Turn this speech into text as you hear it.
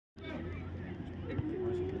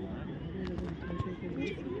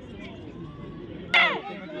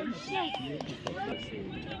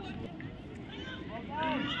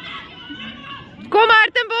Kom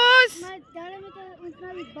Hartenbos! Maar daarom moet ons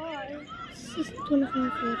naar die bar. Precies 20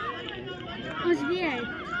 minuten voor. Ons weet.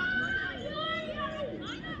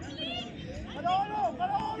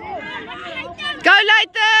 Go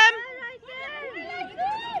Leighton!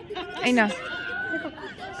 Eina.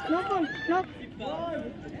 Knop on, knop.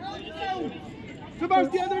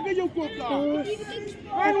 Sebastian, druk in jou kop daar.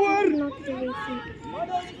 En hoor!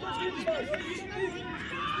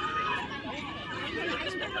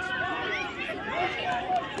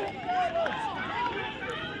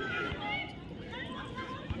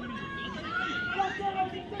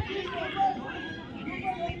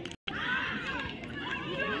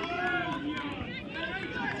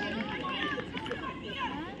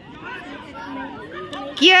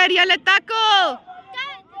 Keer julle tackle!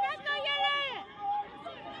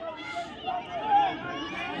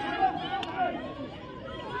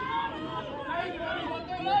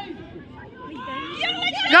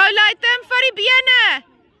 Go Leighton vir die bene!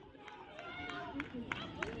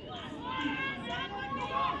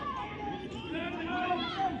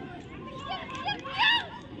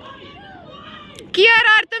 Keer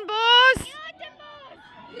Hartenbos!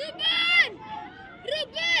 Ruben!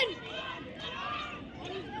 Ruben!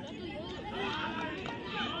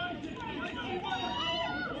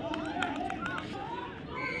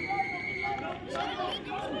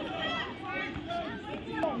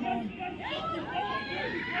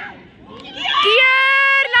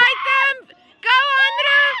 Keer Leighton! Go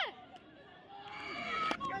Andre!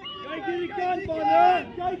 Kijk hierdie kant man, hè?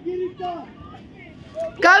 Kijk hierdie kant.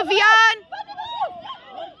 Go Vian!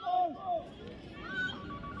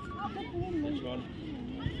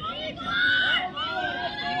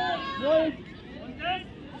 Mooi.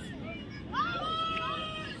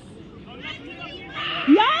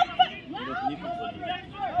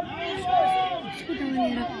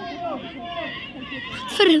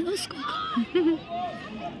 Verlos kom.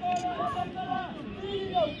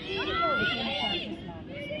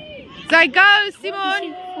 Sy go Simon!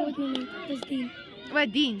 Dis die. Wat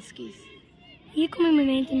dien, skies. Hier kom die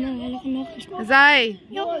moment en dan hulle gaan nog eens. Is hy?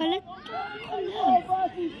 Ja, hulle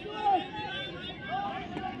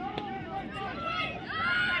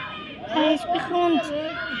hy is op die grond.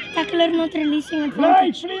 Tackler not releasing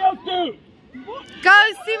advantage. Vlie jou toe. Go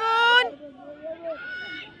Simon!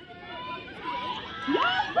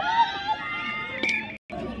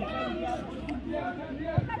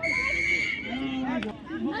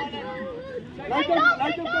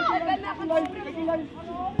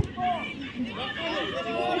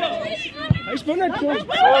 Hy is binne kom.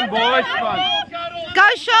 Kom boys man. Go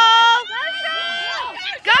Shaw!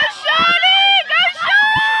 Go Charlie! Go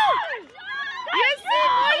Shaw! Yes,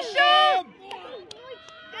 mooi Shaw!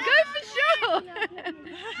 Go for Shaw!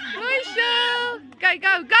 Mooi Shaw!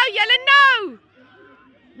 Go, julle nou!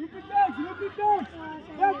 Loop die kant.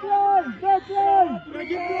 Backline.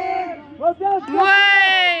 Wat dat? Mooi!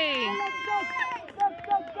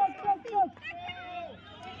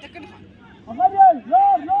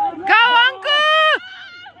 Go Anko!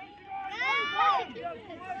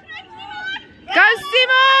 Go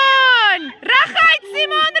Simon! Reguit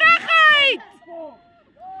Simon, reguit!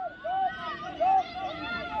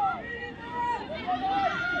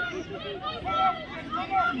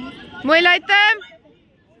 Mooi Leighton!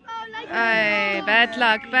 Ay, bad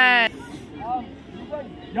luck, bad.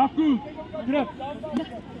 Jaco, terug.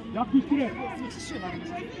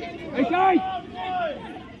 Hey, kijk!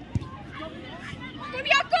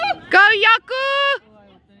 Go Jaco!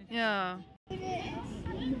 Ja.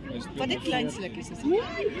 Wat die klein slukkies is.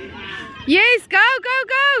 Yes, go!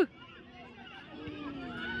 Go!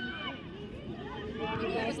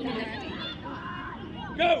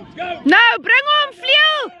 Nou, bring hom,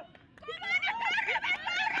 vleuel!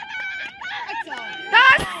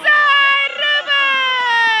 Dis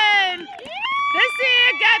Ruben! Dis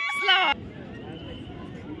die gap slag.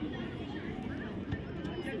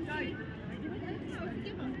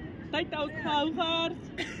 Tyd out gehou gehard.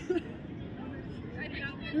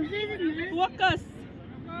 Hoe sê dit nou? Fokus.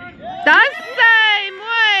 Dis hy,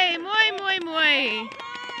 mooi.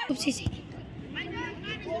 Op sissie.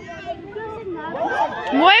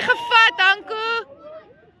 Mooi gevat, Anko.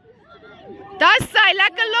 Dis hy,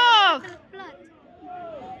 lekker laag.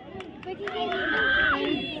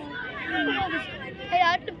 Hy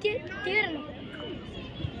hardloop teer.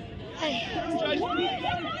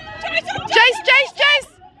 Chase!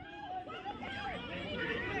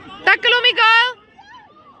 Tackle hom, Miguel.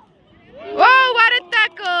 Wow, what a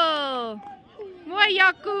tackle. Mooi,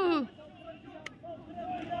 Jaco.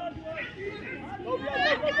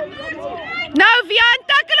 Nou, Vian,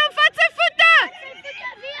 tackle hom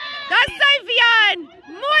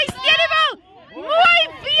Mooi,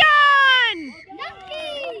 Vian!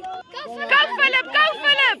 Dankie! Go Philip, go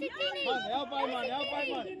Philip! Help hy man, help hy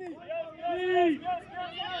man.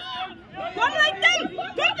 Kom Leighton!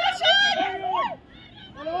 Kom Trishan!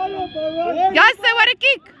 Ja, sy wat 'n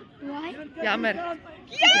kick. Why? Jammer.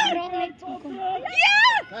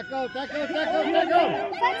 Tackle, tackle, tackle, tackle.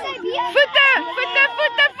 Wat sy weer? Voete, voete,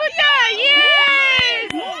 voete, voete.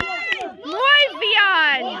 Yes! Mooi,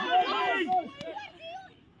 Vian.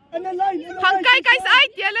 In 'n lyn. Gaan kyk, hy's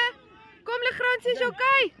uit, julle. Kom Legrandsie, is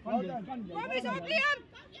okay. Kom eens op Liam!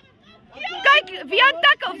 Kyk, Vian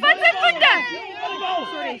tackle, vat sy voete.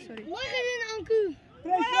 Sorry. Mooi gedoen, Anku.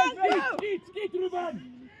 Skiet Ruben.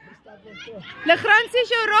 Legrandsie is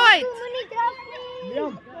jou right. Moenie draf nie.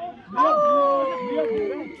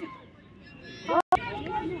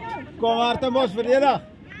 Kom Hartenbos, verdedig.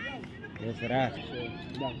 Dis reg.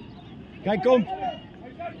 Kyk kom.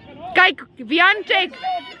 Kyk, Vian check.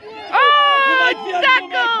 Oh,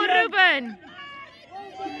 tackle, Ruben.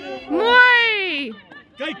 Mooi.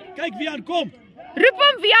 Kyk Vian, kom. Roep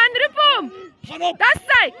hom, Vian, roep hom. Gaan op. Dis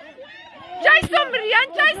sy. Chase hom, Vian,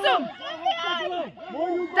 chase hom.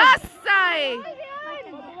 Dis sy.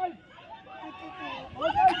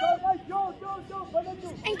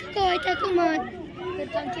 Enkel koi, tackle man.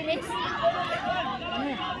 Dankie res.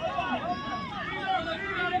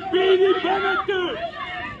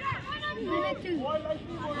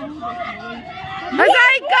 As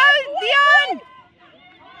hy go, Dian.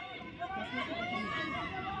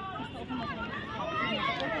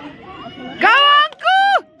 Go, Anku.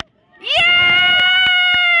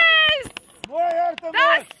 Yes! Mooi Hartenbos.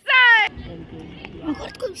 Dis sy.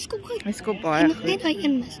 Kort kom, skop goed. Hy skop baie Nog goed. net hy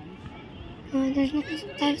een mis.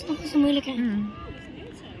 Daar is nog so moeilikheid.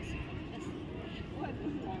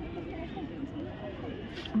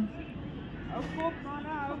 Hou kop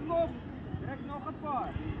manne, hou kop. Trek nog 'n paar.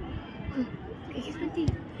 Kyk eens met die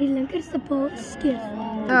linkerste paal skeef.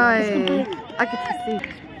 Ai, ek het gesien.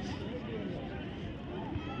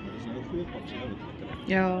 Dis nou groot pak se wat.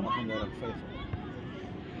 Ja. 38.5.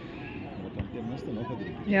 Wat dan ten minste nog 'n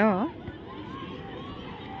 3. Ja.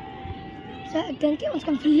 So ek dink nie ons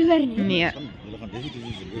kan verloor nie. Nee. Hulle gaan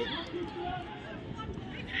definitief se doen.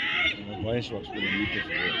 Ons baie swak speel om hier te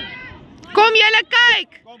verloor. Kom julle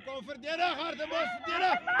kyk. Kom verdedig Hartenbos,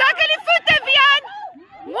 verdedig. Tackle die voete, Vian.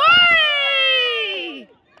 Mooi.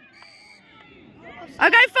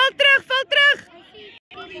 Okay, val terug, val terug.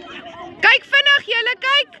 Kyk vinnig julle,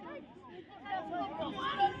 kyk.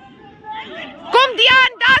 Kom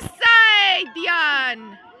Dian, dis sy, Dian.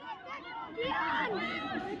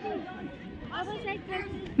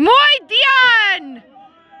 Mooi Dian.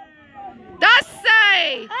 Dis sy.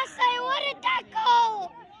 As hy hoor 'n tackle.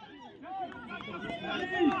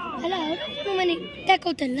 Hallo, kom maar nie.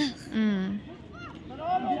 Tackle te lig.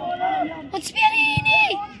 Wat speel hier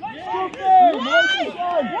nie?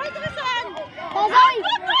 Daar's hy.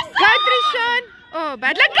 Go Trishan. Oh,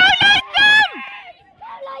 bad luck. Go Leighton.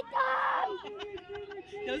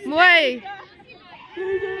 Mooi.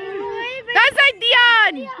 Dis hy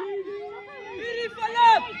Dian.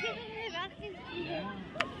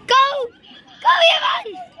 Go! Go Evan!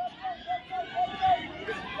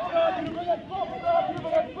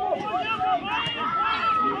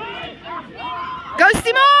 Go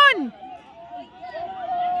Simon.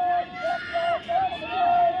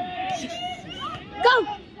 Go!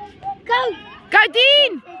 Go! Go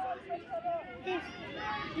Dean.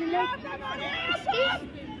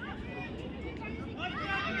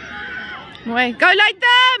 Mooi. Go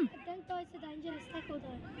Leighton. Ek dink daai is 'n dangerous tackle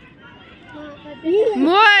daar.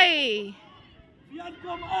 Mooi. Vian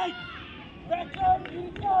kom uit. Backhand in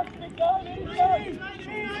die kant.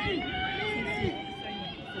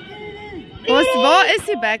 Waar is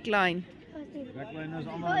die backline? Backline is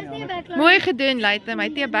almal nie. Mooi gedoen Leighton, hy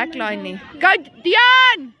het nie 'n backline nie. Go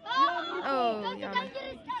Dian. Oh, jammer.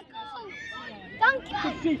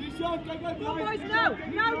 Dankie.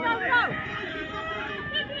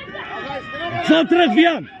 Gaan terug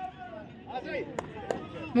Vian.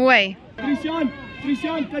 Mooi.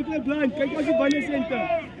 Trishan, kyk net blind, kyk as jy binne senter.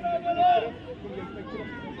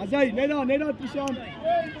 Asai, net daar Trishan.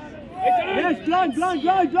 Yes, blind.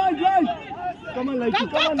 Kom aan Leighton,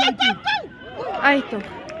 Ai tog.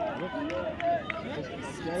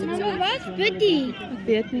 Wat? Goedie. Ek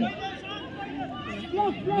weet nie.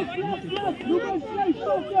 Blok. Ruben sny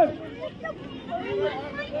stokker.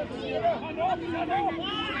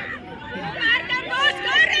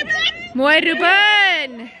 Mooi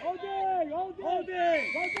Ruben. Hold it.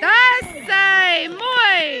 Dis sy,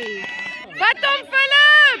 mooi. Wat hom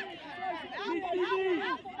Philip?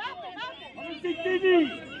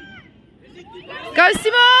 Go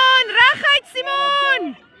Simon, reguit Simon.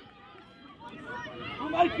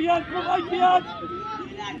 Vian, kom uit Vian!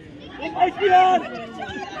 Kom uit Vian!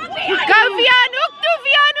 Go Vian, hoek toe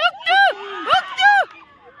Vian, hoek toe! Hoek toe!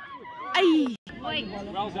 Ai.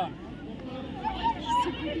 Wel done.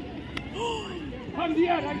 Kom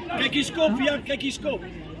Vian, kyk hier skop Vian, kyk hier skop.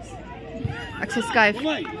 Ek sal skuif. Kom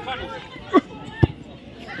my.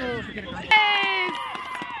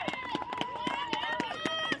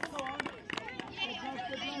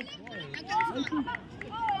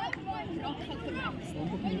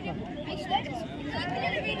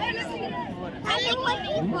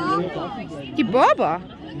 Die baba.